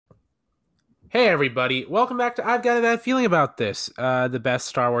Hey everybody, welcome back to I've Got a Bad Feeling About This, the best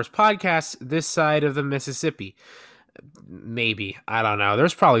Star Wars podcast this side of the Mississippi. Maybe, I don't know.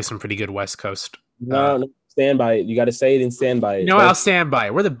 There's probably some pretty good West Coast. Uh, No, no, stand by it. You got to say it and stand by you it. know what? I'll Don't. stand by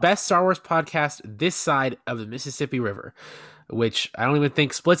it. We're the best Star Wars podcast this side of the Mississippi River, which I don't even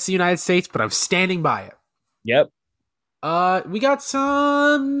think splits the United States, but I'm standing by it. Yep. We got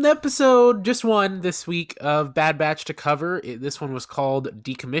some episode, just one this week of Bad Batch to cover. This one was called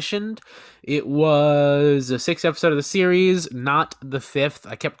Decommissioned. It was a sixth episode of the series, not the fifth.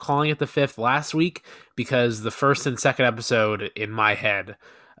 I kept calling it the fifth last week because the first and second episode in my head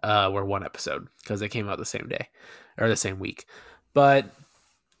were one episode because they came out the same day or the same week. But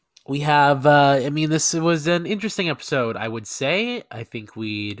we have, this was an interesting episode, I would say. I think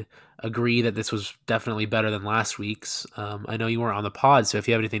we'd agree that this was definitely better than last week's. I know you weren't on the pod, so if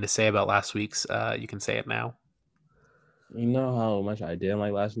you have anything to say about last week's, you can say it now. You know how much I didn't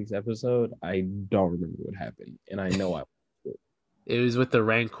like last week's episode? I don't remember what happened. And I know I. It was with the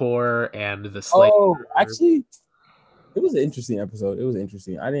Rancor and the Slave. Oh, actually, it was an interesting episode. It was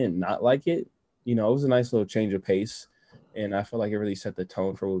interesting. I didn't not like it. It was a nice little change of pace. And I felt like it really set the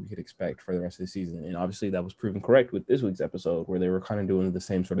tone for what we could expect for the rest of the season. And obviously, that was proven correct with this week's episode, where they were kind of doing the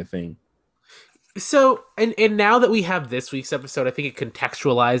same sort of thing. So, and now that we have this week's episode, I think it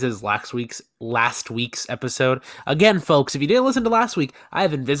contextualizes last week's episode. Again, folks, if you didn't listen to last week, I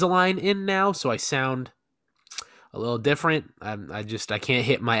have Invisalign in now, so I sound a little different. I can't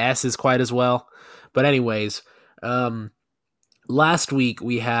hit my S's quite as well. But anyways, last week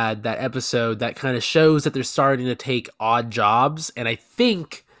we had that episode that kind of shows that they're starting to take odd jobs, and I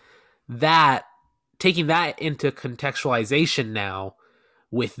think that taking that into contextualization now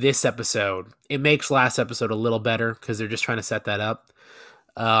with this episode, it makes last episode a little better because they're just trying to set that up.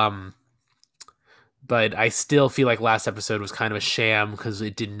 Um, but I still feel like last episode was kind of a sham because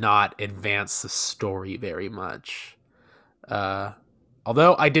it did not advance the story very much. Uh,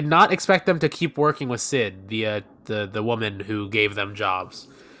 Although I did not expect them to keep working with Sid, the woman who gave them jobs.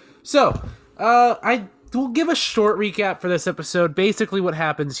 So, I will give a short recap for this episode. Basically, what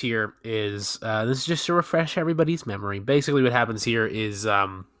happens here is this is just to refresh everybody's memory. Basically, what happens here is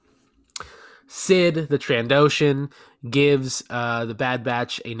Sid, the Trandoshan, gives the Bad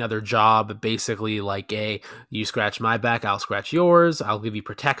Batch another job, basically like you scratch my back, I'll scratch yours, I'll give you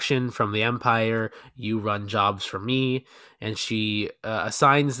protection from the Empire, you run jobs for me, and she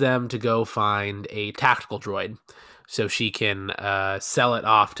assigns them to go find a tactical droid so she can sell it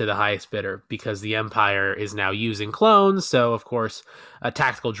off to the highest bidder because the Empire is now using clones, so of course a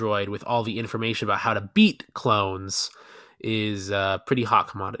tactical droid with all the information about how to beat clones is a pretty hot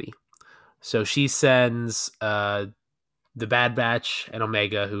commodity. So she sends the Bad Batch and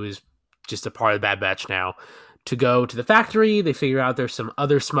Omega, who is just a part of the Bad Batch now, to go to the factory. They figure out there's some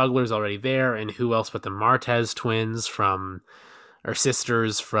other smugglers already there, and who else but the Martez twins from or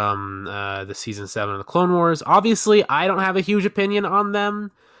sisters from the season 7 of the Clone Wars. Obviously, I don't have a huge opinion on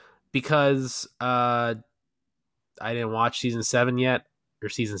them because I didn't watch season 7 yet. Or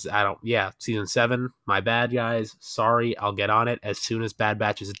season 7. My bad, guys. Sorry, I'll get on it as soon as Bad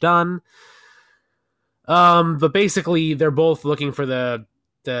Batch is done. But basically, they're both looking for the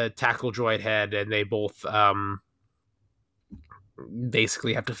tactical droid head, and they both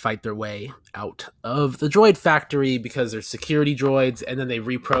basically have to fight their way out of the droid factory because there's security droids, and then they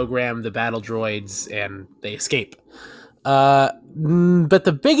reprogram the battle droids, and they escape. But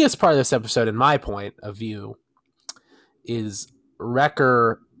the biggest part of this episode, in my point of view, is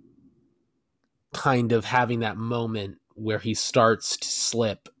Wrecker kind of having that moment where he starts to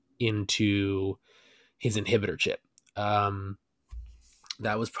slip into his inhibitor chip. That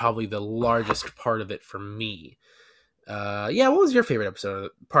was probably the largest part of it for me. Yeah, what was your favorite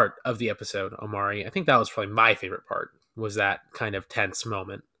part of the episode, Omari? I think that was probably my favorite part. Was that kind of tense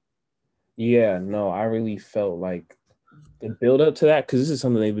moment? Yeah, no, I really felt like the build up to that, because this is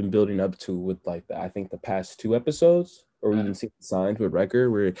something they've been building up to with I think the past two episodes, or we Uh, even see signs with Wrecker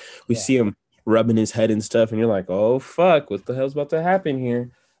where we yeah. see him rubbing his head and stuff, and you're like, oh fuck, what the hell's about to happen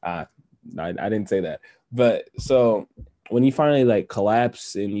here? Uh I didn't say that. But so when he finally like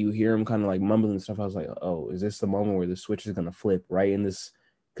collapse and you hear him kind of like mumbling and stuff, I was like, oh, is this the moment where the switch is gonna flip right in this?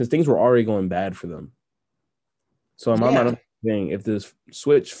 Because things were already going bad for them. So in my mind, Yeah. I'm saying if this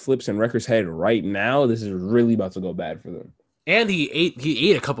switch flips in Wrecker's head right now, this is really about to go bad for them. And he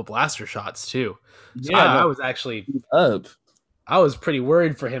ate a couple blaster shots too. So Yeah, I no, was actually up. I was pretty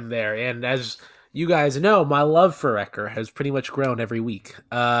worried for him there. And as you guys know, my love for Wrecker has pretty much grown every week.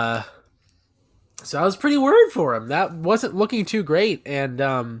 So I was pretty worried for him. That wasn't looking too great. And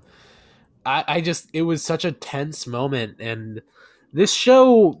I just it was such a tense moment, and This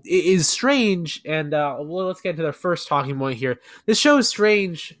show is strange, and well, let's get into the first talking point here. This show is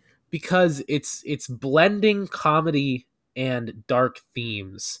strange because it's blending comedy and dark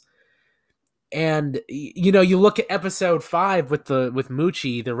themes. And you know, you look at episode 5 with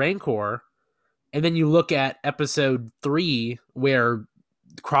Moochie, the Rancor, and then you look at episode 3 where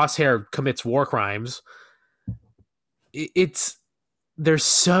Crosshair commits war crimes. It's they're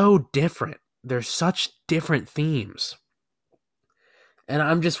so different. They're such different themes. And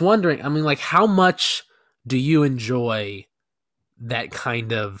I'm just wondering, I mean, like, how much do you enjoy that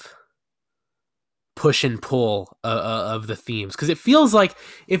kind of push and pull of the themes? Because it feels like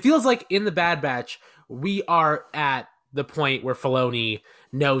in the Bad Batch we are at the point where Filoni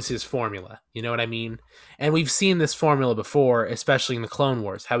knows his formula. You know what I mean? And we've seen this formula before, especially in the Clone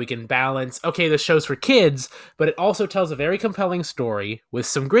Wars, how we can balance. Okay, this show's for kids, but it also tells a very compelling story with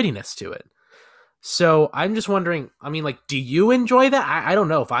some grittiness to it. So I'm just wondering, I mean, like, do you enjoy that? I don't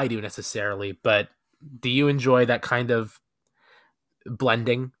know if I do necessarily, but do you enjoy that kind of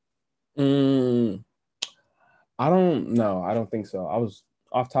blending? Mm, I don't know. I don't think so. I was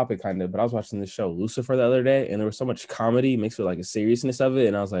off topic kind of, but I was watching this show Lucifer the other day, and there was so much comedy mixed with like a seriousness of it,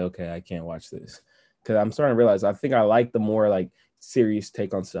 and I was like, okay, I can't watch this because I'm starting to realize I think I like the more like serious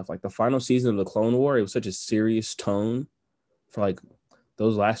take on stuff. Like the final season of the Clone War, it was such a serious tone for like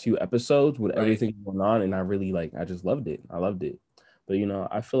those last few episodes with Right. everything going on, and I really like I just loved it. I loved it, but you know,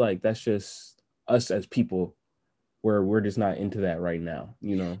 I feel like that's just us as people where we're just not into that right now.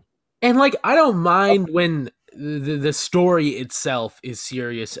 You know. And like, I don't mind when the story itself is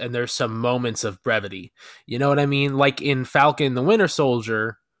serious and there's some moments of brevity. You know what I mean? Like in Falcon the Winter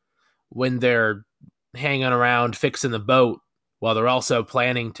Soldier, when they're hanging around fixing the boat while they're also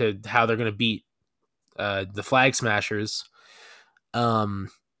planning to how they're going to beat the Flag Smashers. Um,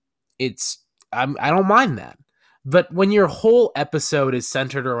 I don't mind that. But when your whole episode is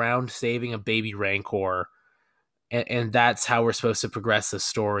centered around saving a baby Rancor, and that's how we're supposed to progress the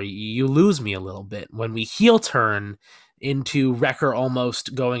story, you lose me a little bit when we heel turn into Wrecker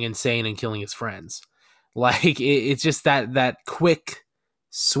almost going insane and killing his friends. Like it's just that quick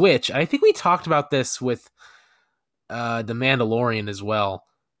switch. I think we talked about this with the Mandalorian as well.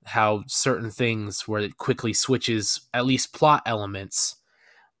 How certain things where it quickly switches at least plot elements.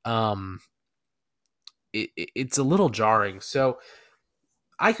 Um, it's a little jarring. So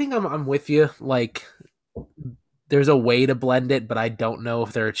I think I'm with you. Like there's a way to blend it, but I don't know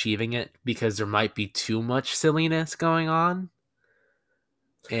if they're achieving it because there might be too much silliness going on.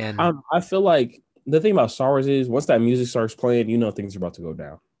 And I feel like the thing about Star Wars is once that music starts playing, you know things are about to go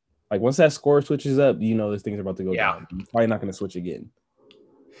down. Like once that score switches up, you know this things are about to go yeah, down. You're probably not going to switch again.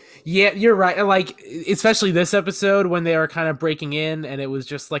 yeah, you're right. Like especially this episode when they were kind of breaking in, and it was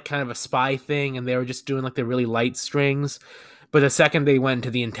just like kind of a spy thing, and they were just doing like the really light strings. But the second they went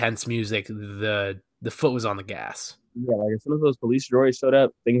into the intense music, the foot was on the gas. Yeah, like as soon as those police droids showed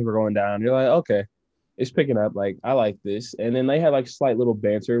up, things were going down. You're like, okay, it's picking up. Like I like this. And then they had like slight little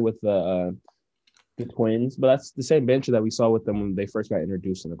banter with the twins, but that's the same banter that we saw with them when they first got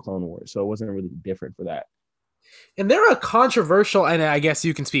introduced in the Clone Wars. So it wasn't really different for that. And they're a controversial, and I guess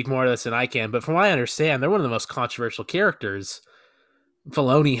you can speak more to this than I can, but from what I understand, they're one of the most controversial characters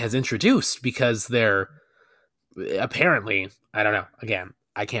Filoni has introduced because they're apparently, I don't know. Again,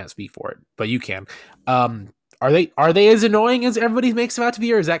 I can't speak for it, but you can. Um, are they as annoying as everybody makes them out to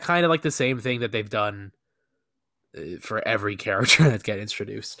be, or is that kind of like the same thing that they've done for every character that get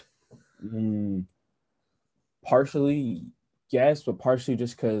introduced? Mm, partially, yes, but partially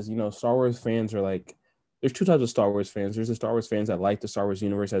just because you know Star Wars fans are like there's two types of Star Wars fans. There's the Star Wars fans that like the Star Wars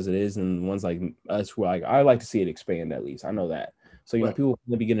universe as it is, and ones like us who like I like to see it expand at least. I know that. So you know Right. people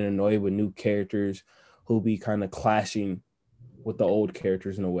will be getting annoyed with new characters who'll be kind of clashing with the old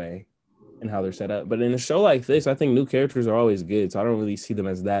characters in a way and how they're set up. But in a show like this, I think new characters are always good. So I don't really see them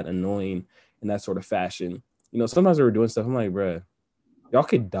as that annoying in that sort of fashion. You know, sometimes they were doing stuff. I'm like, bruh, y'all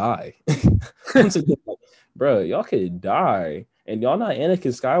could die. Once again, like, bro, y'all could die. And y'all not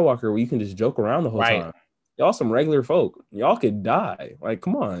Anakin Skywalker where you can just joke around the whole Right. time. Y'all some regular folk. Y'all could die. Like,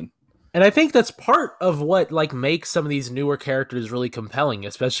 come on. And I think that's part of what like makes some of these newer characters really compelling,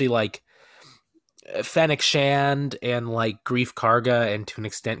 especially like Fennec Shand and like Grief Karga and to an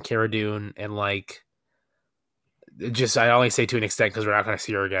extent Cara Dune and like just I only say to an extent because we're not going to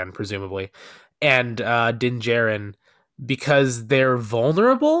see her again, presumably, and Din Djarin because they're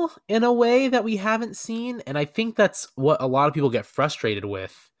vulnerable in a way that we haven't seen, and I think that's what a lot of people get frustrated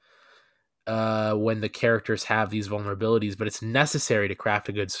with when the characters have these vulnerabilities, but it's necessary to craft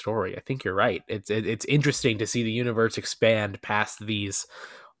a good story. I think you're right. It's interesting to see the universe expand past these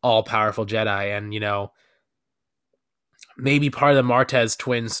all powerful Jedi, and you know maybe part of the Martez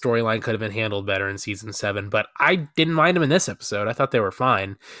twins storyline could have been handled better in season 7, but I didn't mind them in this episode. I thought they were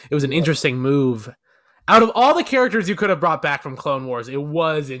fine. It was an Yeah. interesting move. Out of all the characters you could have brought back from Clone Wars, it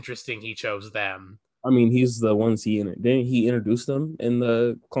was interesting he chose them. I mean, he's the ones didn't he introduce them in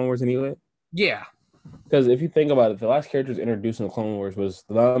the Clone Wars anyway? Yeah, Because if you think about it, the last characters introduced in the Clone Wars was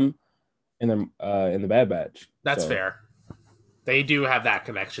them in the Bad Batch. that's So fair. They do have that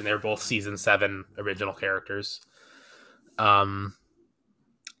connection. They're both season 7 original characters. Um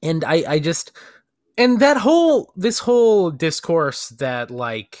and I just and this whole discourse that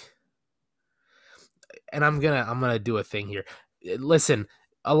like and I'm gonna do a thing here. Listen,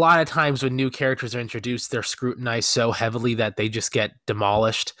 a lot of times when new characters are introduced, they're scrutinized so heavily that they just get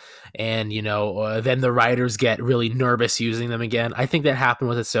demolished, and then the writers get really nervous using them again. I think that happened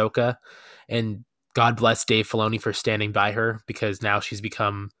with Ahsoka, and God bless Dave Filoni for standing by her because now she's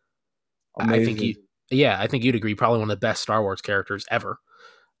become. I think amazing. you, yeah, I think you'd agree, probably one of the best Star Wars characters ever.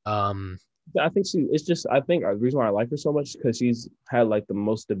 Um, I think it's just I think the reason why I like her so much is because she's had like the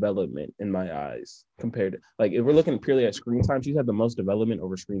most development in my eyes compared to like if we're looking purely at screen time, she's had the most development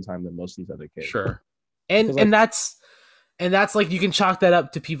over screen time than most of these other characters. sure, and Because like and that's and that's like you can chalk that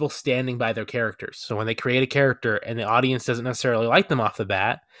up to people standing by their characters. So when they create a character and the audience doesn't necessarily like them off the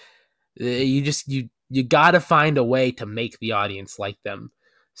bat, you got to find a way to make the audience like them.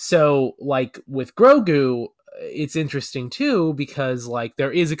 So like with Grogu, it's interesting too because like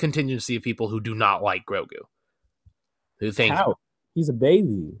there is a contingency of people who do not like Grogu, who think how he's a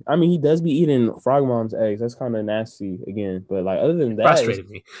baby. I mean, he does be eating frog mom's eggs. That's kind of nasty again. But like other than that, it's frustrated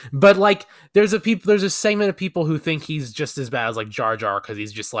me. But like there's a segment of people who think he's just as bad as like Jar Jar because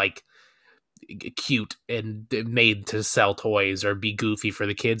he's just like cute and made to sell toys or be goofy for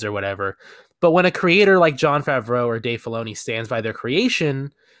the kids or whatever. But when a creator like Jon Favreau or Dave Filoni stands by their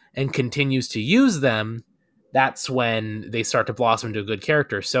creation and continues to use them, that's when they start to blossom into a good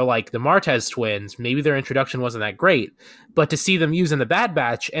character. So, like the Martez twins, maybe their introduction wasn't that great, but to see them use in the Bad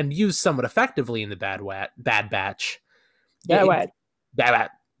Batch and used somewhat effectively in the Bad Batch, that it, way. Bad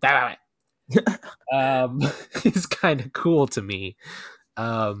Batch, is kind of cool to me.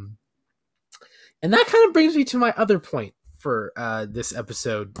 Um, and that kind of brings me to my other point for this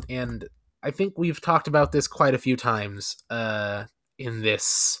episode. And I think we've talked about this quite a few times in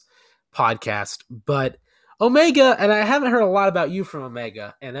this podcast. But Omega, and I haven't heard a lot about you from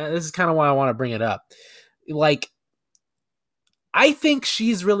Omega, and this is kind of why I want to bring it up. Like, I think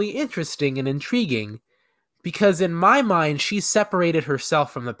she's really interesting and intriguing because in my mind, she's separated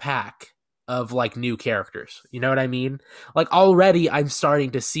herself from the pack of like new characters. You know what I mean? Like already I'm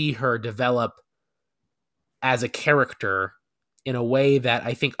starting to see her develop as a character in a way that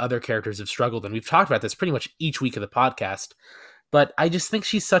I think other characters have struggled. And we've talked about this pretty much each week of the podcast. But I just think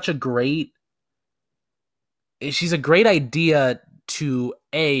she's a great idea to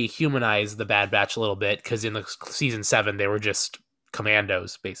humanize the Bad Batch a little bit because in the season 7 they were just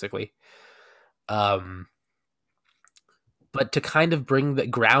commandos basically. Um, but to kind of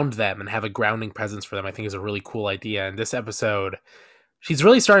ground them and have a grounding presence for them, I think is a really cool idea. And this episode, she's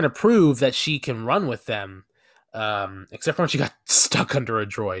really starting to prove that she can run with them, except for when she got stuck under a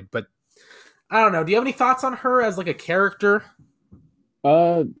droid. But I don't know. Do you have any thoughts on her as like a character?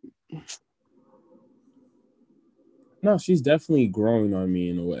 Uh, no, she's definitely growing on me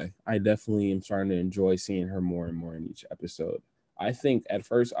in a way. I definitely am starting to enjoy seeing her more and more in each episode. I think at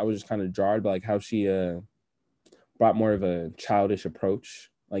first I was just kind of jarred by like how she brought more of a childish approach.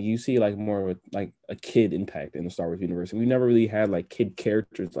 Like you see like more of a kid impact in the Star Wars universe. And we never really had like kid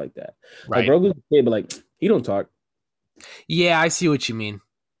characters like that. Like Right. Grogu's a kid, but like he don't talk. Yeah, I see what you mean.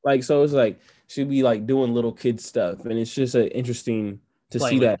 Like so it's like she'd be like doing little kid stuff. And it's just interesting to see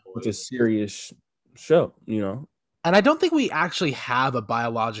Playing with that with a toys. serious show, you know. And I don't think we actually have a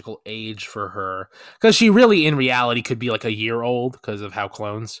biological age for her because she really, in reality, could be like a year old because of how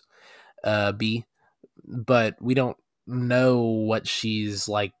clones be. But we don't know what she's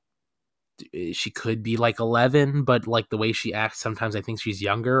like. She could be like 11, but like the way she acts, sometimes I think she's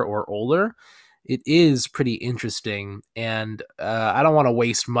younger or older. It is pretty interesting, and I don't want to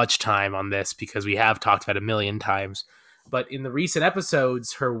waste much time on this because we have talked about it a million times. But in the recent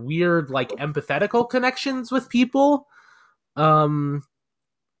episodes, her weird like empathetical connections with people, um,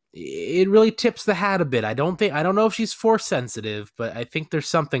 it really tips the hat a bit. I don't know if she's force sensitive, but I think there's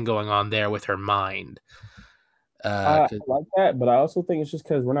something going on there with her mind. I 'Cause like that, but I also think it's just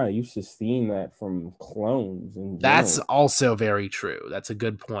because we're not used to seeing that from clones in that's general. also very true. That's a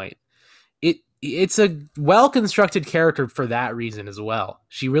good point. it's a well constructed character for that reason as well.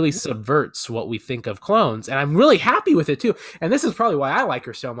 She really subverts what we think of clones, and I'm really happy with it too. And this is probably why I like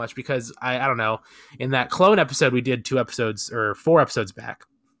her so much, because I don't know, in that clone episode we did 2 episodes or 4 episodes back,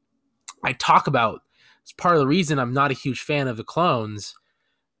 I talk about, it's part of the reason I'm not a huge fan of the clones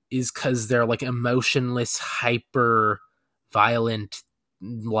is because they're like emotionless, hyper violent,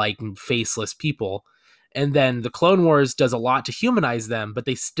 like faceless people. And then the Clone Wars does a lot to humanize them, but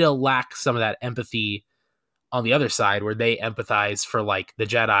they still lack some of that empathy on the other side, where they empathize for like the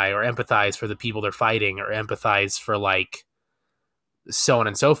Jedi, or empathize for the people they're fighting, or empathize for like so on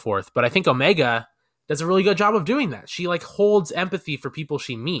and so forth. But I think Omega does a really good job of doing that. She like holds empathy for people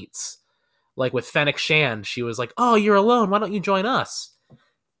she meets. Like with Fennec Shand, she was like, "Oh, you're alone. Why don't you join us?"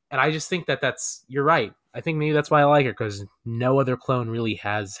 And I just think that you're right. I think maybe that's why I like her, because no other clone really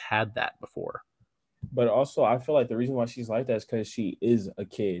has had that before. But also, I feel like the reason why she's like that is because she is a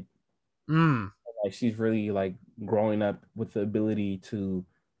kid. Mm. Like she's really like growing up with the ability to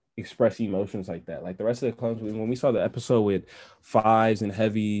express emotions like that. Like the rest of the clones, when we saw the episode with Fives and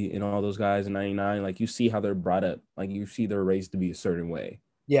Heavy and all those guys in '99, like you see how they're brought up. Like you see they're raised to be a certain way.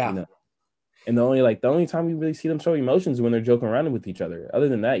 You Yeah. know. And the only time we really see them show emotions is when they're joking around with each other. Other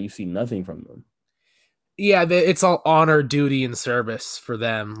than that, you see nothing from them. Yeah, it's all honor, duty, and service for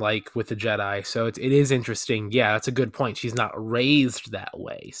them, like with the Jedi. So it is interesting. Yeah, that's a good point. She's not raised that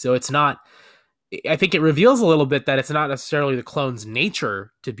way. So it's not, I think it reveals a little bit that it's not necessarily the clone's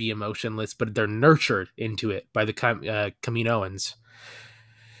nature to be emotionless, but they're nurtured into it by the Kaminoans.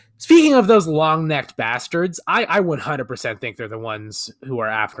 Speaking of those long necked bastards, I 100% think they're the ones who are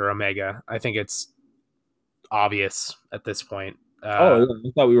after Omega. I think it's obvious at this point. Oh, yeah,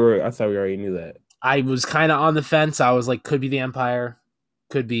 I thought we already knew that. I was kind of on the fence. I was like, could be the Empire,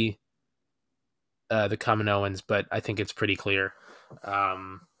 could be the Kaminoans, but I think it's pretty clear.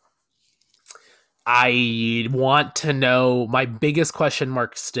 Um, I want to know my biggest question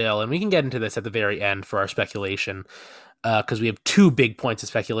mark still, and we can get into this at the very end for our speculation, because we have two big points of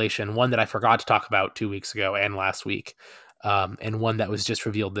speculation. One that I forgot to talk about 2 weeks ago and last week, and one that was just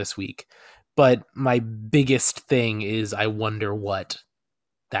revealed this week. But my biggest thing is I wonder what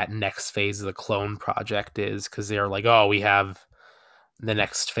that next phase of the clone project is, because they're like, oh, we have the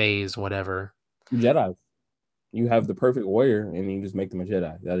next phase, whatever. Jedi. You have the perfect warrior, and you just make them a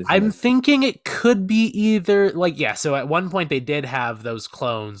Jedi. That is the I'm next. thinking it could be either like, yeah. So at one point they did have those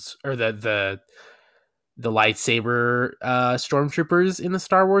clones, or the lightsaber stormtroopers in the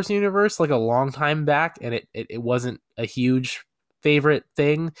Star Wars universe like a long time back, and it wasn't a huge favorite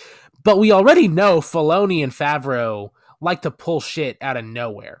thing. But we already know Filoni and Favreau like to pull shit out of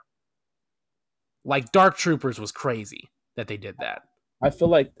nowhere. Like Dark Troopers was crazy that they did that. I feel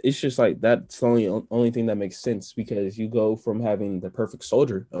like it's just like that's the only thing that makes sense because you go from having the perfect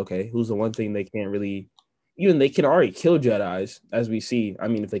soldier, okay, who's the one thing they can't really, even they can already kill Jedi's as we see. I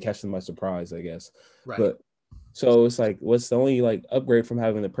mean, if they catch them by surprise, I guess. Right. But so it's like, what's the only like upgrade from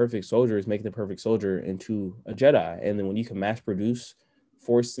having the perfect soldier is making the perfect soldier into a Jedi, and then when you can mass produce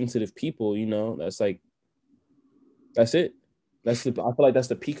force sensitive people, that's like that's it. I feel like that's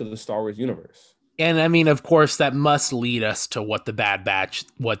the peak of the Star Wars universe. And I mean, of course, that must lead us to what the Bad Batch,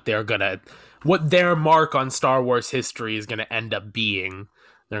 what their mark on Star Wars history is gonna end up being.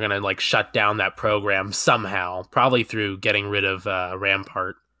 They're gonna like shut down that program somehow, probably through getting rid of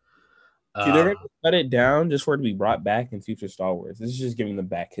Rampart. See, they're Um, gonna cut it down just for it to be brought back in future Star Wars. This is just giving them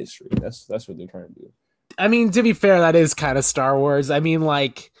back history. That's what they're trying to do. I mean, to be fair, that is kind of Star Wars. I mean,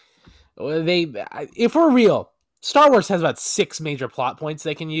 like if we're real, Star Wars has about 6 major plot points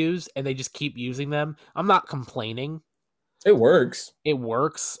they can use, and they just keep using them. I'm not complaining. It works. It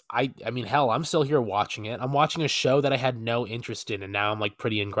works. I mean, hell, I'm still here watching it. I'm watching a show that I had no interest in, and now I'm like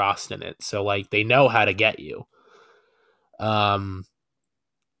pretty engrossed in it. So like they know how to get you. Um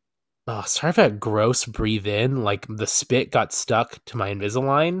oh, sorry if I had gross breathe in. Like the spit got stuck to my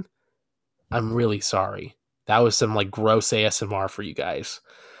Invisalign. I'm really sorry. That was some like gross ASMR for you guys.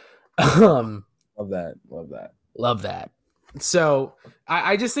 um Love that. Love that. Love that. So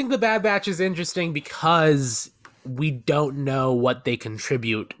I just think the Bad Batch is interesting because we don't know what they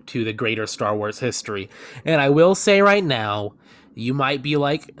contribute to the greater Star Wars history. And I will say right now, you might be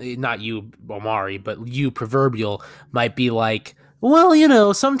like, not you, Omari, but you, Proverbial, might be like,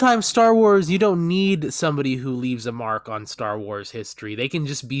 well, sometimes Star Wars, you don't need somebody who leaves a mark on Star Wars history. They can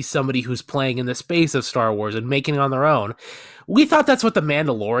just be somebody who's playing in the space of Star Wars and making it on their own. We thought that's what The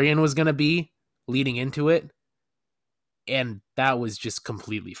Mandalorian was going to be leading into it, and that was just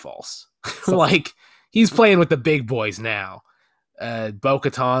completely false. So Like he's playing with the big boys now.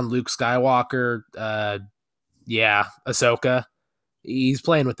 Bo-Katan, Luke Skywalker, yeah, Ahsoka. He's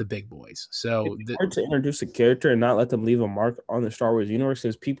playing with the big boys. It's So hard to introduce a character and not let them leave a mark on the Star Wars universe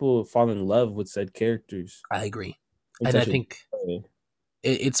because people fall in love with said characters I agree. in And I such a think way.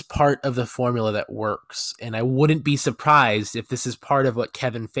 it's part of the formula that works. And I wouldn't be surprised if this is part of what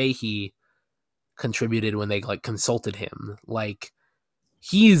Kevin Feige contributed when they like consulted him. Like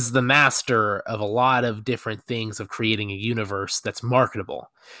he's the master of a lot of different things of creating a universe that's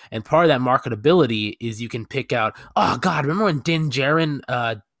marketable. And part of that marketability is you can pick out, oh God, remember when Din Djarin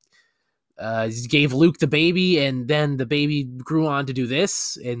gave Luke the baby, and then the baby grew on to do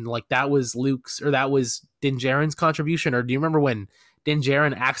this, and like that was Luke's or that was Din Djarin's contribution. Or do you remember when Din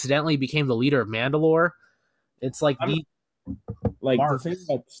Djarin accidentally became the leader of Mandalore? It's like I'm the like the thing marks.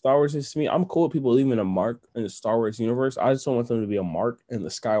 about Star Wars is to me, I'm cool with people leaving a mark in the Star Wars universe. I just don't want them to be a mark in the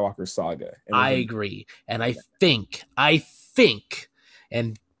Skywalker saga. And I if it, agree, and I think,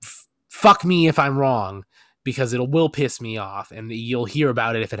 and fuck me if I'm wrong, because it will piss me off, and you'll hear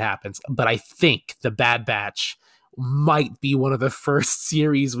about it if it happens. But I think the Bad Batch might be one of the first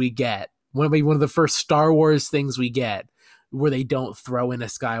series we get, one of the first Star Wars things we get, where they don't throw in a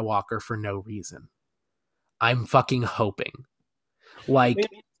Skywalker for no reason. I'm fucking hoping. Like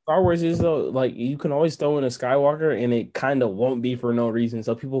Star Wars is though, like you can always throw in a Skywalker and it kind of won't be for no reason,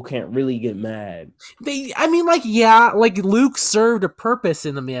 so people can't really get mad. I mean, like, yeah, like Luke served a purpose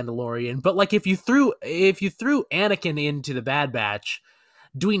in the Mandalorian, but like if you threw Anakin into the Bad Batch,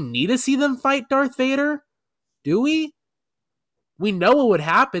 do we need to see them fight Darth Vader? Do we? We know what would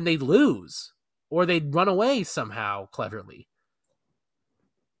happen. They'd lose. Or they'd run away somehow cleverly.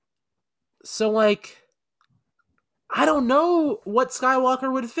 So like I don't know what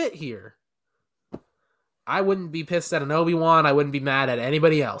Skywalker would fit here. I wouldn't be pissed at an Obi-Wan. I wouldn't be mad at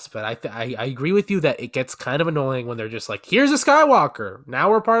anybody else. But I agree with you that it gets kind of annoying when they're just like, here's a Skywalker. Now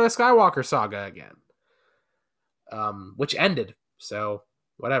we're part of the Skywalker saga again. Which ended. So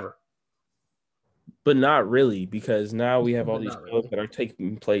whatever. But not really, because now we have all But these not shows really. that are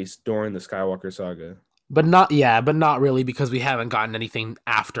taking place during the Skywalker saga. But not really because we haven't gotten anything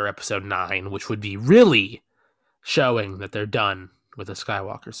after episode 9, which would be really showing that they're done with the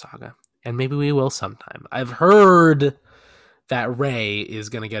Skywalker saga. And maybe we will sometime. I've heard that Rey is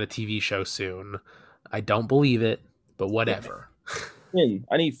going to get a TV show soon. I don't believe it, but whatever. Finn,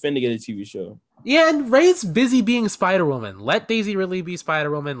 I need Finn to get a TV show. Yeah, and Rey's busy being Spider Woman. Let Daisy Ridley be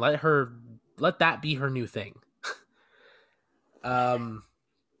Spider Woman. Let that be her new thing. Um,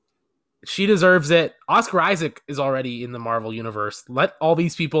 she deserves it. Oscar Isaac is already in the Marvel universe. Let all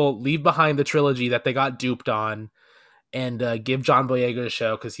these people leave behind the trilogy that they got duped on, and give John Boyega a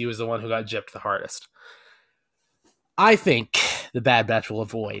show because he was the one who got gypped the hardest. I think the Bad Batch will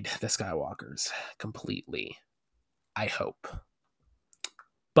avoid the Skywalkers completely. I hope.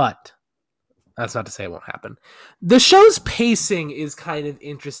 But that's not to say it won't happen. The show's pacing is kind of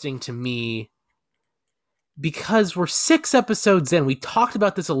interesting to me because we're 6 episodes in. We talked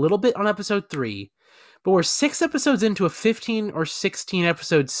about this a little bit on episode 3, but we're 6 episodes into a 15 or 16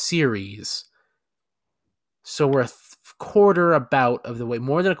 episode series. So we're quarter about of the way,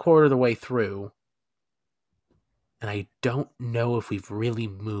 more than a quarter of the way through. And I don't know if we've really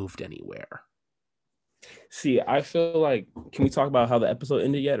moved anywhere. See, I feel like, can we talk about how the episode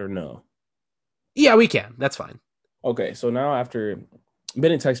ended yet or no? Yeah, we can. That's fine. Okay, so now after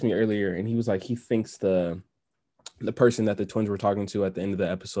Bennett texted me earlier and he was like, he thinks the person that the twins were talking to at the end of the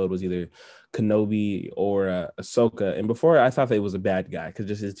episode was either Kenobi or Ahsoka. And before I thought that it was a bad guy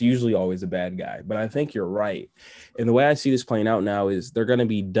because it's usually always a bad guy. But I think you're right. And the way I see this playing out now is they're going to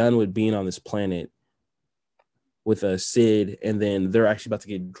be done with being on this planet with a Sid, and then they're actually about to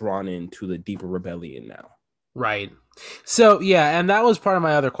get drawn into the deeper rebellion now. Right. So, yeah, and that was part of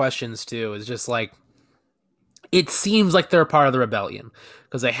my other questions too, is just like, it seems like they're a part of the rebellion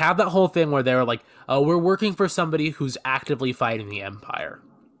because they have that whole thing where they're like, oh, we're working for somebody who's actively fighting the Empire.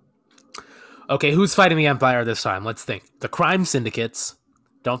 Okay, who's fighting the Empire this time? Let's think. The crime syndicates.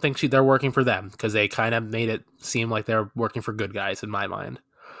 Don't think they're working for them because they kind of made it seem like they're working for good guys in my mind.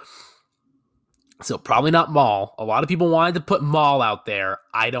 So probably not Maul. A lot of people wanted to put Maul out there.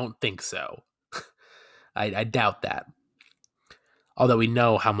 I don't think so. I doubt that. Although we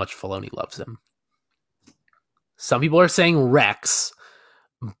know how much Filoni loves him. Some people are saying Rex,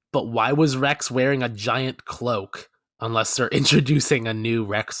 but why was Rex wearing a giant cloak? Unless they're introducing a new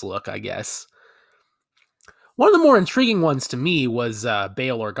Rex look, I guess. One of the more intriguing ones to me was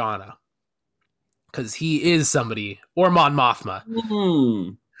Bail Organa. Because he is somebody, or Mon Mothma,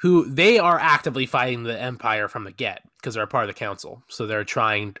 who they are actively fighting the Empire from the get because they're a part of the council. So they're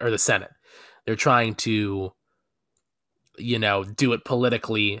trying, or the Senate, they're trying to, do it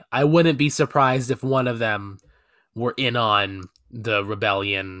politically. I wouldn't be surprised if one of them were in on the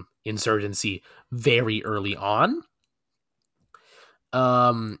rebellion insurgency very early on.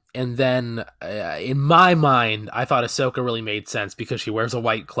 And then in my mind, I thought Ahsoka really made sense because she wears a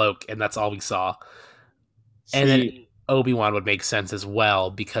white cloak, and that's all we saw. And then See, Obi-Wan would make sense as well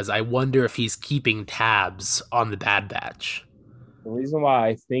because I wonder if he's keeping tabs on the Bad Batch. the reason why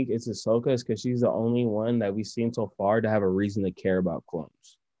I think it's Ahsoka is because she's the only one that we've seen so far to have a reason to care about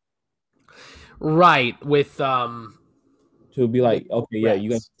clones. Right, To be with like, okay, yeah, you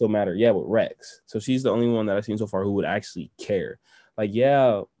guys Rex. still matter. Yeah, with Rex. So she's the only one that I've seen so far who would actually care. Like,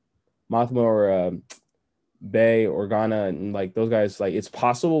 yeah, Mothma or Bay or Ghana and like those guys, like it's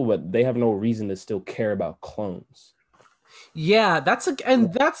possible, but they have no reason to still care about clones. Yeah, that's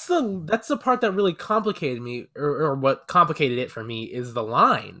the part that really complicated me, or what complicated it for me is the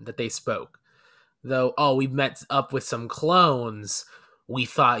line that they spoke. Though, oh, we met up with some clones. We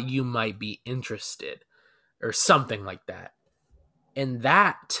thought you might be interested, or something like that. And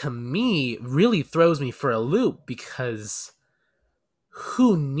that to me really throws me for a loop because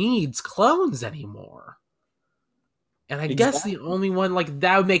who needs clones anymore? And I guess the Exactly. only one like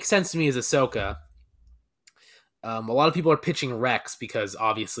that would make sense to me is Ahsoka. A lot of people are pitching Rex because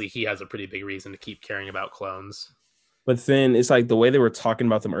obviously he has a pretty big reason to keep caring about clones. But then it's like the way they were talking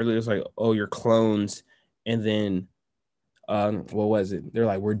about them earlier, it's like, oh, you're clones. And then what was it? They're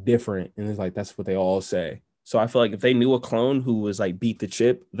like, we're different. And it's like that's what they all say. So I feel like if they knew a clone who was like beat the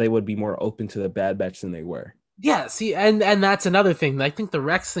chip, they would be more open to the Bad Batch than they were. Yeah, see, and that's another thing. I think the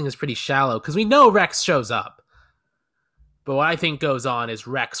Rex thing is pretty shallow because we know Rex shows up, but what I think goes on is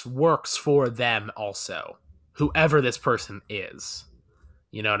Rex works for them also, whoever this person is.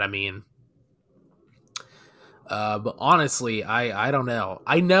 You know what I mean? But honestly, I don't know.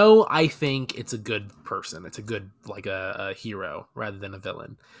 I think it's a good person. It's a good like a hero rather than a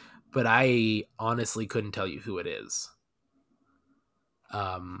villain. But I honestly couldn't tell you who it is.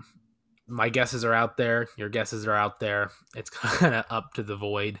 Um, my guesses are out there. Your guesses are out there. It's kind of up to the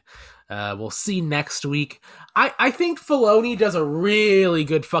void. We'll see next week. I think Filoni does a really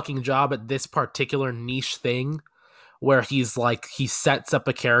good fucking job at this particular niche thing where he's like he sets up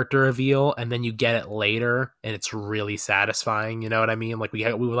a character reveal and then you get it later and it's really satisfying. You know what I mean? We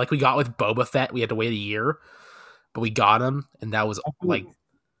got with Boba Fett. We had to wait a year, but we got him, and that was I feel like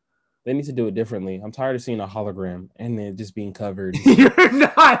they need to do it differently. I'm tired of seeing a hologram and then just being covered. you're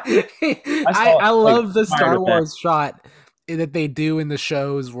not. I saw I like love the I'm tired Star of that. Wars shot that they do in the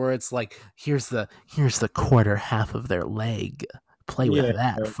shows where it's like here's the quarter half of their leg. Play with Yeah,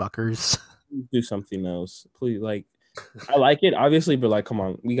 that, fuckers. do something else, please. Like I like it, obviously, but like, come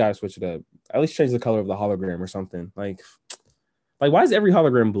on, we gotta switch it up. At least change the color of the hologram or something. Like why is every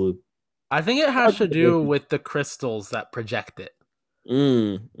hologram blue? I think it has to do with the crystals that project it.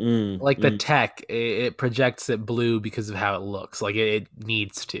 Like the Mm. tech, it projects it blue because of how it looks. Like it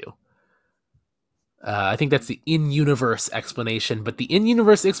needs to. I think that's the in-universe explanation, but the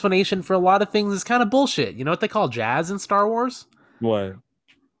in-universe explanation for a lot of things is kind of bullshit. You know what they call jazz in Star Wars? What?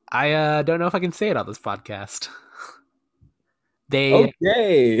 I don't know if I can say it on this podcast. They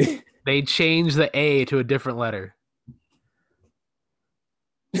Okay. they changed the A to a different letter.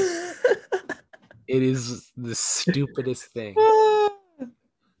 It is the stupidest thing.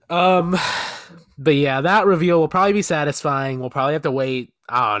 Um, but yeah, that reveal will probably be satisfying. We'll probably have to wait.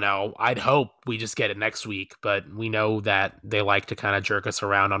 I don't know. I'd hope we just get it next week, but we know that they like to kind of jerk us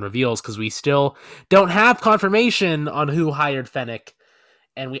around on reveals because we still don't have confirmation on who hired Fennec,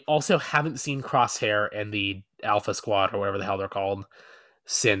 and we also haven't seen Crosshair and the Alpha Squad or whatever the hell they're called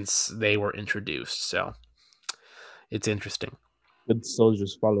since they were introduced. So it's interesting. Good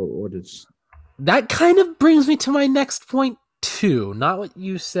soldiers follow orders. That kind of brings me to my next point too. Not what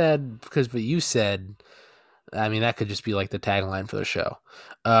you said, because what you said, I mean, that could just be like the tagline for the show.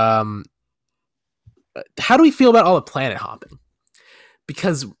 Um, how do we feel about all the planet hopping?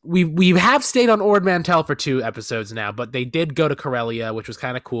 Because we have stayed on Ord Mantell for 2 episodes now, but they did go to Corellia, which was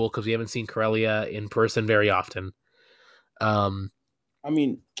kind of cool because we haven't seen Corellia in person very often. Um, I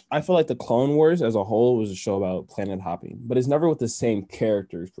mean, I feel like the Clone Wars as a whole was a show about planet hopping, but it's never with the same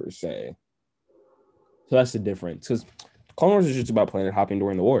characters per se. So that's the difference. Because Clone Wars is just about planet hopping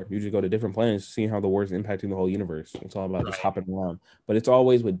during the war. You just go to different planets, seeing how the war is impacting the whole universe. It's all about just right. hopping around. But it's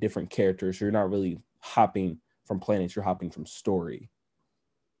always with different characters. So you're not really hopping from planets, you're hopping from story.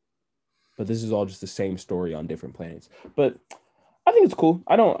 But this is all just the same story on different planets. But I think it's cool.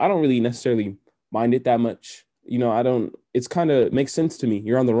 I don't really necessarily mind it that much. You know, I don't it's kind of makes sense to me.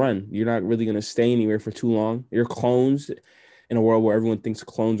 You're on the run. You're not really gonna stay anywhere for too long. You're clones in a world where everyone thinks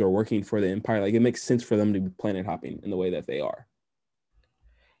clones are working for the empire. Like it makes sense for them to be planet hopping in the way that they are.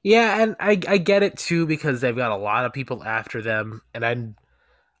 Yeah, and I get it too because they've got a lot of people after them, and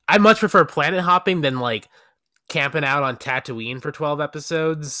I much prefer planet hopping than like camping out on Tatooine for 12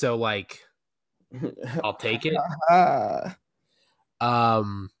 episodes. So like, I'll take it.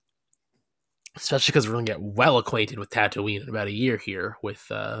 Um, Especially because we're gonna get well acquainted with Tatooine in about a year here with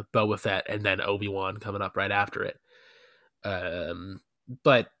Boba Fett and then Obi-Wan coming up right after it. Um,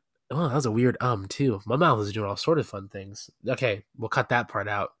 but oh, that was a weird too. My mouth is doing all sort of fun things. Okay, we'll cut that part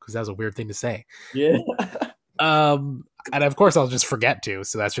out because that was a weird thing to say. Yeah. And of course I'll just forget to,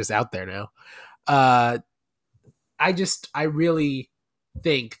 so that's just out there now. Uh, I really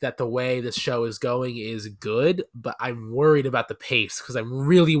think that the way this show is going is good, but I'm worried about the pace because I'm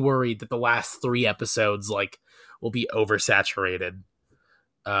really worried that the last 3 episodes like will be oversaturated.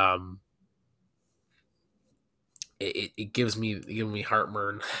 Um, it gives me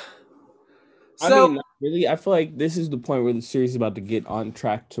heartburn. I So mean, not really, I feel like this is the point where the series is about to get on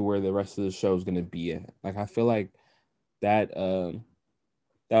track to where the rest of the show is going to be at. Like, I feel like that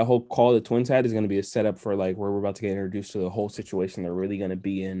that whole call the twins had is going to be a setup for like where we're about to get introduced to the whole situation they're really going to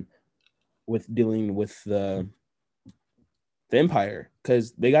be in with dealing with the Empire,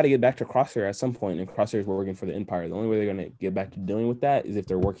 because they got to get back to Crosshair at some point, and Crosshair is working for the Empire. The only way they're going to get back to dealing with that is if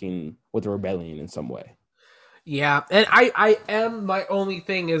they're working with the rebellion in some way. yeah, and I am my only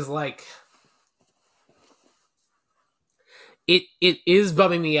thing is like it is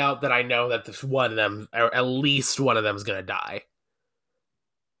bumming me out that I know that this one of them or at least one of them is gonna die.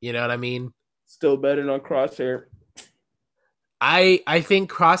 You know what I mean? Still betting on Crosshair. I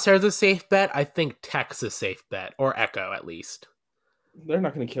think Crosshair's a safe bet. I think Tech's a safe bet, or Echo at least. They're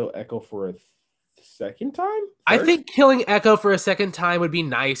not going to kill Echo for a second time, I third. think killing Echo for a second time would be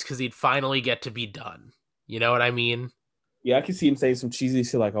nice because he'd finally get to be done. You know what I mean? Yeah, I can see him saying some cheesy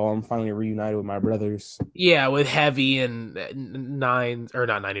shit like, "Oh, I'm finally reunited with my brothers." Yeah, with Heavy and nines or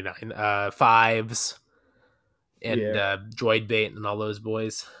not 99, fives and Yeah, Droid Bait and all those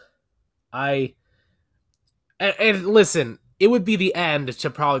boys. I and listen, it would be the end to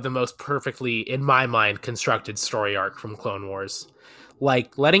probably the most perfectly, in my mind, constructed story arc from Clone Wars.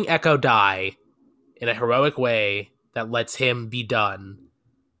 Like letting Echo die in a heroic way that lets him be done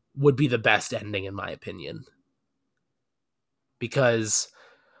would be the best ending, in my opinion. Because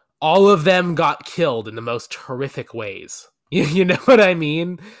all of them got killed in the most horrific ways. You know what I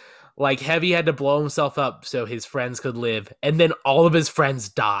mean? Like Heavy had to blow himself up so his friends could live, and then all of his friends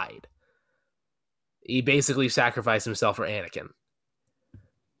died. He basically sacrificed himself for Anakin.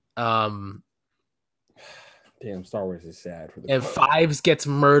 Um, damn, Star Wars is sad for the and clone. Fives gets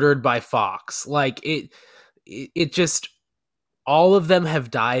murdered by Fox. Like it just all of them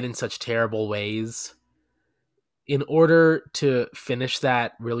have died in such terrible ways. In order to finish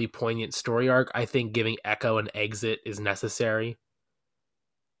that really poignant story arc, I think giving Echo an exit is necessary.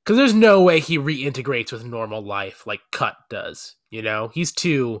 Because there's no way he reintegrates with normal life like Cut does. You know, he's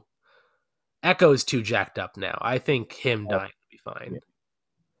too Echo's too jacked up now. I think him Oh, dying would be yeah.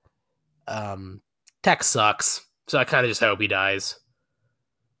 fine. Tech sucks, so I kind of just hope he dies.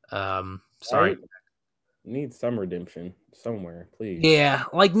 Sorry. Right? Need some redemption somewhere, please. Yeah,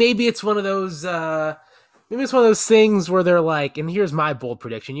 like maybe it's one of those. Maybe it's one of those things where they're like, and here's my bold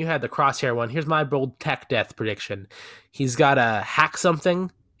prediction. You had the Crosshair one. Here's my bold Tech death prediction. He's got to hack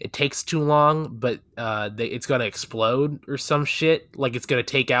something. It takes too long, but it's gonna explode or some shit. Like it's gonna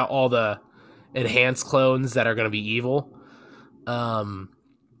take out all the enhanced clones that are gonna be evil. Um,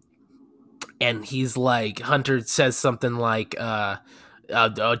 and he's like, Hunter says something like,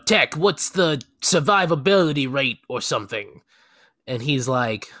 "Tech, what's the survivability rate or something?" And he's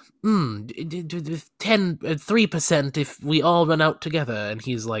like, 3% if we all run out together. And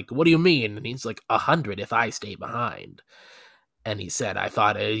he's like, what do you mean? And he's like, 100 if I stay behind. And he said,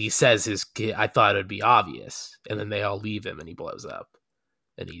 he says I thought it'd be obvious. And then they all leave him and he blows up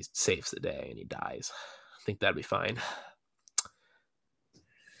and he saves the day and he dies. I think that'd be fine.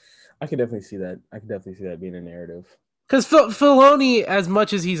 I can definitely see that. I can definitely see that being a narrative. Because Filoni, as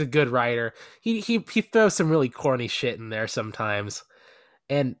much as he's a good writer, he throws some really corny shit in there sometimes.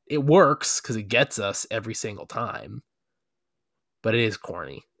 And it works because it gets us every single time. But it is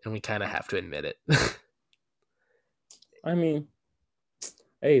corny, and we kind of have to admit it. I mean,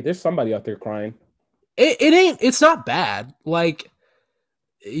 hey, there's somebody out there crying. It ain't. It's not bad. Like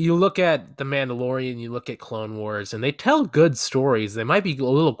you look at the Mandalorian, you look at Clone Wars, and they tell good stories. They might be a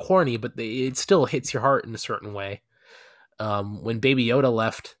little corny, but it still hits your heart in a certain way. When Baby Yoda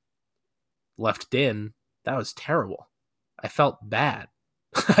left Din, that was terrible. I felt bad.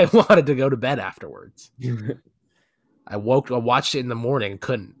 I wanted to go to bed afterwards. I watched it in the morning,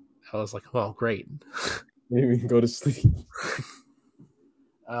 couldn't. I was like, "Oh, great." Maybe go to sleep.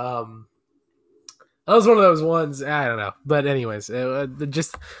 Um, that was one of those ones. I don't know, but anyways,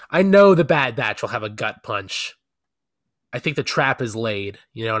 just I know the Bad Batch will have a gut punch. I think the trap is laid.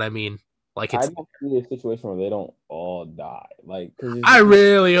 You know what I mean? Like I it's. don't see a situation where they don't all die, like because it's I just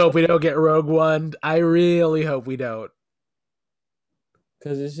really hope we don't get Rogue One. I really hope we don't.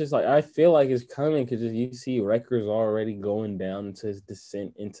 like I feel like it's coming because you see Wrecker's already going down into his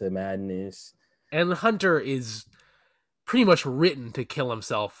descent into madness. And Hunter is pretty much written to kill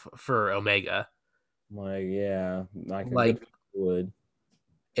himself for Omega. Like yeah, like a Like, good would.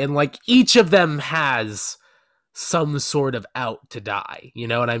 and like each of them has some sort of out to die. You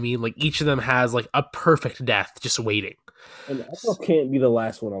know what I mean? Like each of them has like a perfect death just waiting. And Echo can't be the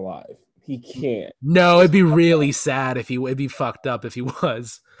last one alive. He can't. No, it'd be really sad if he it'd be fucked up if he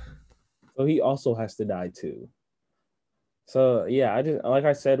was. So he also has to die too. So yeah, I just like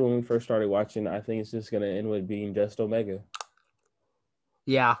I said when we first started watching, I think it's just gonna end with being just Omega.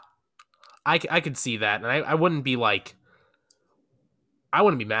 Yeah, I could see that, and I wouldn't be like I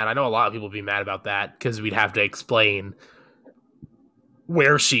wouldn't be mad. I know a lot of people would be mad about that because we'd have to explain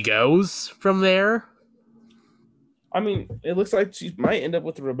where she goes from there. I mean, it looks like she might end up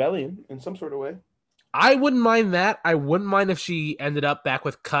with the rebellion in some sort of way. I wouldn't mind that. I wouldn't mind if she ended up back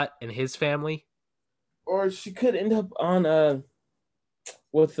with Cut and his family. Or she could end up on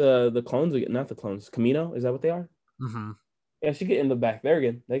with the clones again, not the clones, Camino, is that what they are? Mm-hmm. Yeah, she could end up back there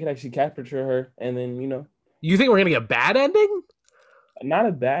again. They could actually capture her and then, You think we're gonna get a bad ending? not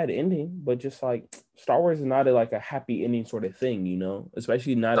a bad ending, but just like Star Wars is not like a happy ending sort of thing,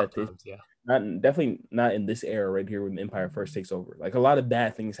 especially not at this, Sometimes, yeah. not definitely not in this era right here when Empire first takes over. Like a lot of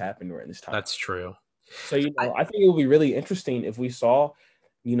bad things happen during this time. That's true. So, I, I think it would be really interesting if we saw,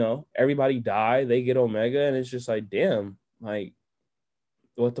 everybody die, they get Omega, and it's just like, damn, like,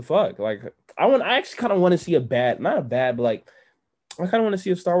 what the fuck? Like, I actually kind of want to see not a bad, but like, I kind of want to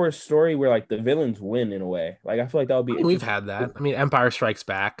see a Star Wars story where like the villains win in a way. Like, I feel like that would be we've interesting. had that. I mean, Empire Strikes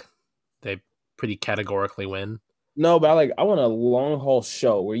Back. They pretty categorically win. No, but I want a long haul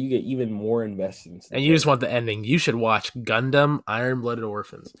show where you get even more invested into the And you just character. want the ending. You should watch Gundam Iron Blooded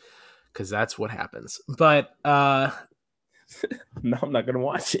Orphans because that's what happens. But No, I'm not gonna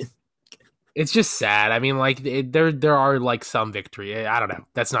watch it. it's just sad. I mean, like there are like some victory. I don't know.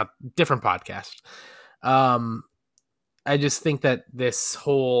 That's not different podcast. Um, I just think that this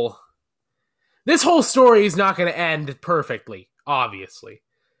whole story is not going to end perfectly. Obviously,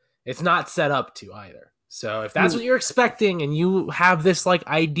 it's not set up to either. So if I that's mean, what you're expecting, and you have this like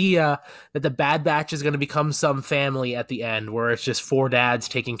idea that the Bad Batch is going to become some family at the end, where it's just four dads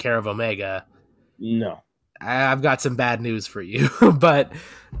taking care of Omega, no. I've got some bad news for you. But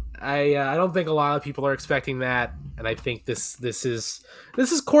I don't think a lot of people are expecting that, and I think this is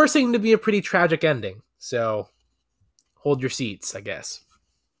coursing to be a pretty tragic ending. So hold your seats, I guess.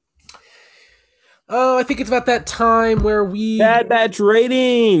 Oh, I think it's about that time where we. Bad Batch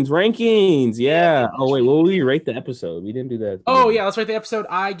rankings. Yeah, Yeah. Bad Oh Batch wait, what will ratings. we rate the episode? We didn't do that at the Oh beginning. yeah, let's rate the episode.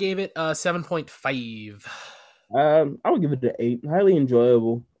 I gave it a 7.5. I would give it an 8. Highly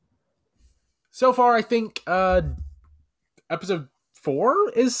enjoyable. So far, I think episode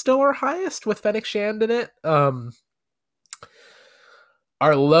 4 is still our highest with Fennec Shand in it.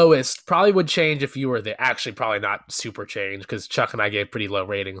 Our lowest probably would change if you were there. Actually, probably not super change because Chuck and I gave pretty low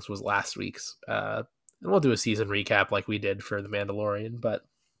ratings. Was last week's. And we'll do a season recap like we did for The Mandalorian. But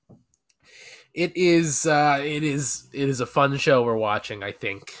it is a fun show we're watching. I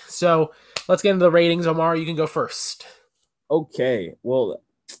think so. Let's get into the ratings. Omar, you can go first. Okay. Well,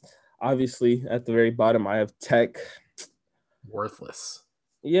 obviously at the very bottom I have Tech. Worthless.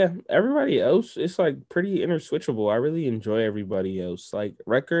 Yeah, everybody else it's like pretty interswitchable. I really enjoy everybody else. Like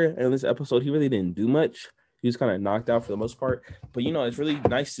Wrecker in this episode, he really didn't do much. He was kind of knocked out for the most part. But it's really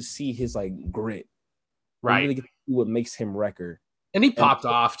nice to see his like grit. Like you Right. really get to see what makes him Wrecker. And he And popped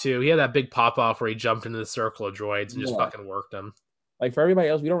off too. He had that big pop off where he jumped into the circle of droids and just yeah, fucking worked them. like for everybody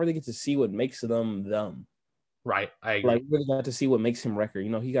else, we don't really get to see what makes them them. Right. I Like agree. we really got to see what makes him Wrecker.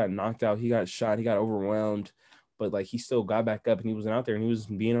 He got knocked out, he got shot, he got overwhelmed, but like he still got back up and he was out there and he was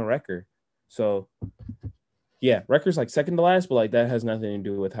being a Wrecker. So yeah, Wrecker's like second to last, but like that has nothing to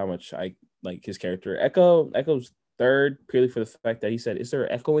do with how much I like his character. Echo's third purely for the fact that he said, "Is there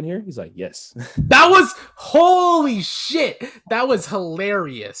an Echo in here?" He's like, "Yes." That was holy shit. That was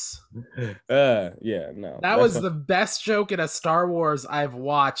hilarious. Yeah, no, That that's was my, the best joke in a Star Wars I've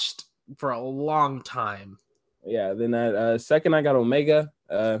watched for a long time. yeah. Then that second, I got Omega.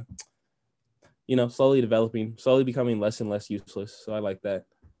 Slowly developing, slowly becoming less and less useless. So I like that.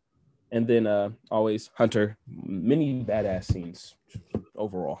 And then always Hunter, many badass scenes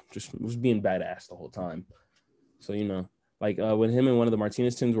overall. Just was being badass the whole time. So Like when him and one of the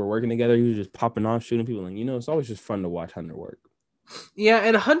Martinez teams were working together, he was just popping off, shooting people. And it's always just fun to watch Hunter work. Yeah,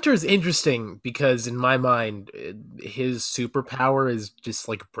 and Hunter's interesting because in my mind, his superpower is just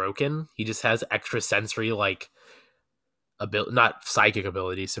like broken. He just has extrasensory like ability, not psychic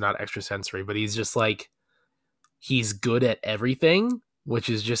abilities, so not extrasensory, but he's just like he's good at everything, which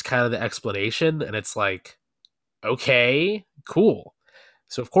is just kind of the explanation. And it's like, okay, cool.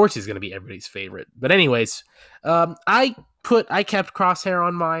 So of course he's going to be everybody's favorite. But anyways, I kept Crosshair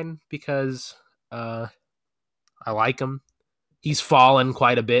on mine because uh, I like him. He's fallen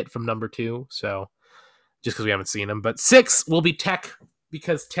quite a bit from number 2, so just because we haven't seen him. But 6 will be Tech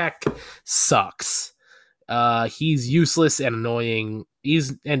because Tech sucks. He's useless and annoying.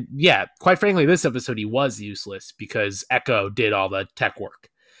 Quite frankly, this episode he was useless because Echo did all the tech work.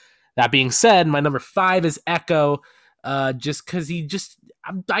 That being said, my number 5 is Echo. Just because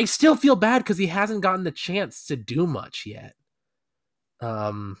I still feel bad because he hasn't gotten the chance to do much yet.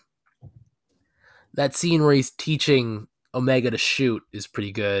 Um, that scene where he's teaching Omega to shoot is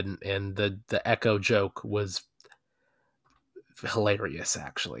pretty good, and the Echo joke was hilarious.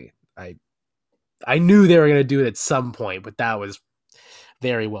 Actually, I knew they were gonna do it at some point, but that was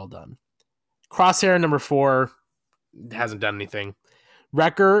very well done. Crosshair number 4 hasn't done anything.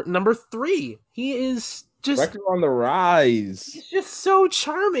 Wrecker number 3. He is just Wrecker on the rise. he's just so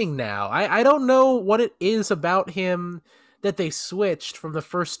charming now. I don't know what it is about him that they switched from the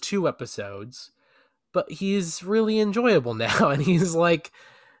first 2 episodes, but he's really enjoyable now. And he's like,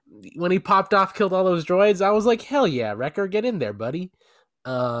 when he popped off, killed all those droids, I was like, hell yeah, Wrecker, get in there, buddy.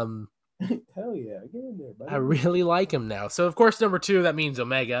 Um, Hell yeah, get in there, I buddy. really like him now. So of course, number 2, that means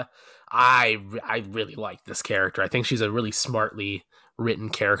Omega. I really like this character. I think she's a really smartly written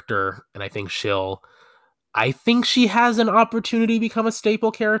character, and I think she has an opportunity to become a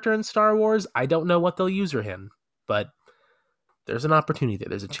staple character in Star Wars. I don't know what they'll use her in, but there's an opportunity there.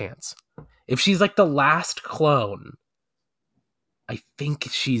 There's a chance. If she's like the last clone, I think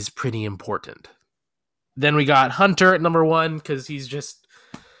she's pretty important. Then we got Hunter at number 1 because he's just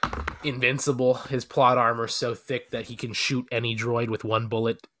invincible. His plot armor's so thick that he can shoot any droid with 1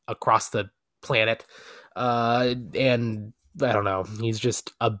 bullet across the planet. And I don't know. He's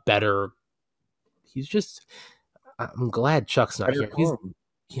just a better. He's just. I'm glad Chuck's not Better here. clone.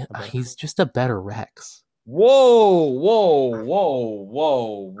 He's just a better Rex. Whoa, whoa, whoa,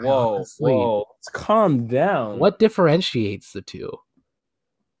 whoa, whoa, Honestly, whoa. Let's calm down. what differentiates the two?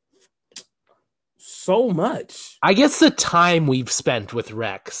 So much. I guess the time we've spent with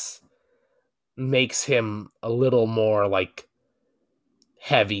Rex makes him a little more like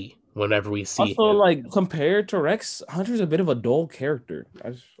heavy whenever we see Also, him. like compared to Rex, Hunter's a bit of a dull character.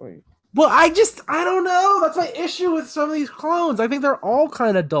 I just like Well, I don't know. That's my issue with some of these clones. I think they're all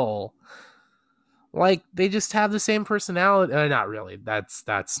kind of dull. Like they just have the same personality. Not really. That's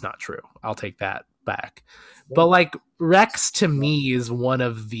not true. I'll take that back. But like Rex to me is one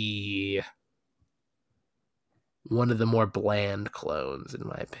of the more bland clones in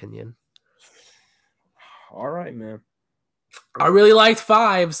my opinion. all right, man. I really liked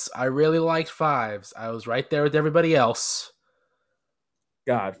fives. I was right there with everybody else.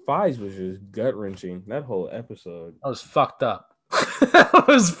 God, Fives was just gut wrenching. That whole episode. I was fucked up. I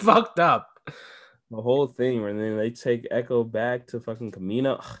was fucked up. The whole thing where then they take Echo back to fucking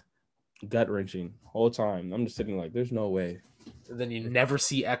Kamino. Gut wrenching. Whole time. I'm just sitting like, there's no way. And then you never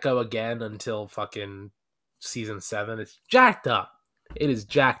see Echo again until fucking season 7. It's jacked up. It is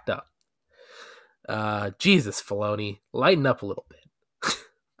jacked up. Jesus, Filoni, lighten up a little bit.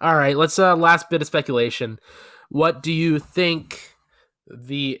 All right, let's last bit of speculation. What do you think so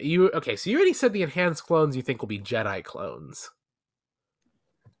you already said the enhanced clones you think will be Jedi clones.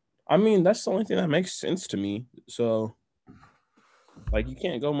 I mean, that's the only thing that makes sense to me. So, like, you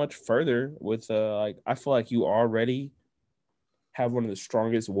can't go much further with like. I feel like you already have one of the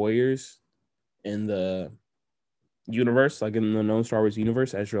strongest warriors in the universe, like in the known Star Wars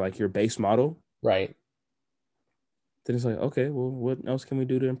universe, as your base model. Right. Then it's like, okay, well, what else can we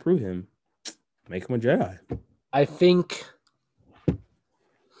do to improve him? Make him a Jedi. I think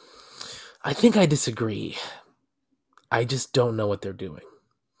I disagree. I just don't know what they're doing.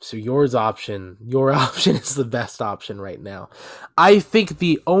 So your option is the best option right now. I think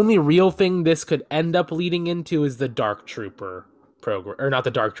the only real thing this could end up leading into is the Dark Trooper program, or not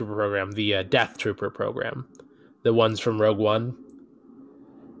the Dark Trooper program, the Death Trooper program, the ones from Rogue One,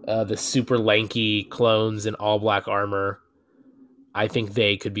 the super lanky clones in all black armor. I think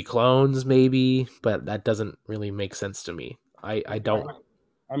they could be clones, maybe, but that doesn't really make sense to me. I don't.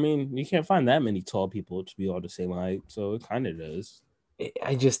 I mean, you can't find that many tall people to be all the same height, so it kind of does.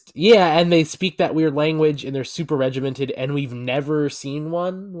 Yeah, and they speak that weird language and they're super regimented, and we've never seen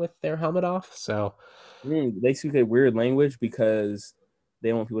one with their helmet off. So They speak a weird language because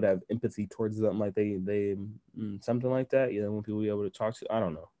they want people to have empathy towards them, like something like that. You know, want people to be able to talk to. I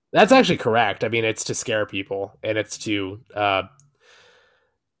don't know. that's actually correct. I mean, it's to scare people and it's to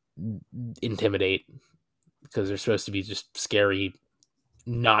intimidate because they're supposed to be just scary,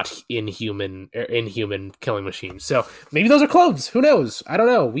 not inhuman killing machines. So maybe those are clones. Who knows? I don't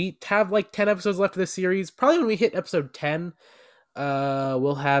know. We have like 10 episodes left of this series. Probably when we hit episode 10,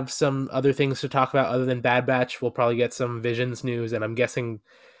 we'll have some other things to talk about other than Bad Batch. We'll probably get some Visions news, and I'm guessing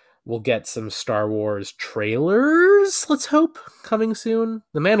we'll get some Star Wars trailers. Let's hope coming soon.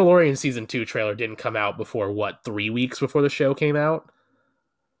 The Mandalorian season 2 trailer didn't come out before what 3 weeks before the show came out.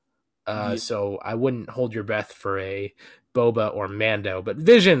 Yeah. So I wouldn't hold your breath for a Boba or Mando, but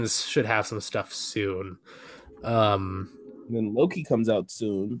Visions should have some stuff soon. And then Loki comes out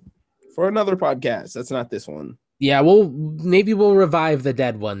soon for another podcast. That's not this one. Yeah, maybe we'll revive the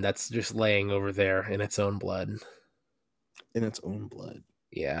dead one that's just laying over there in its own blood. In its own blood.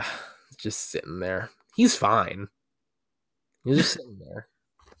 Yeah, just sitting there. He's fine. He's just sitting there.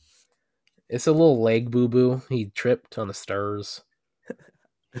 It's a little leg boo boo. He tripped on the stairs.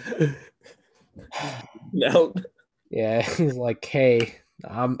 No. Yeah, he's like, "Hey,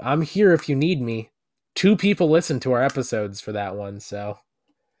 I'm here if you need me." 2 people listened to our episodes for that one, so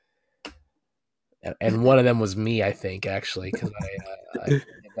and one of them was me, I think, actually, because I went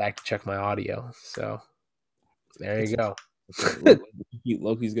back to check my audio. So there you go.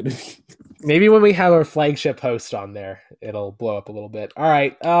 Loki's gonna be. Maybe when we have our flagship host on there, it'll blow up a little bit. All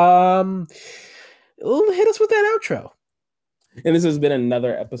right, hit us with that outro. And this has been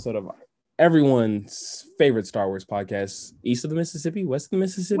another episode of everyone's favorite Star Wars podcast, East of the Mississippi, West of the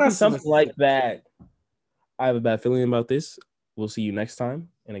Mississippi, West of something Mississippi. like that. I have a bad feeling about this. We'll see you next time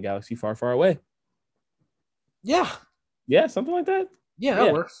in a galaxy far, far away. Yeah, Yeah, something like that. yeah,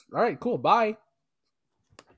 that works. All right, cool. Bye.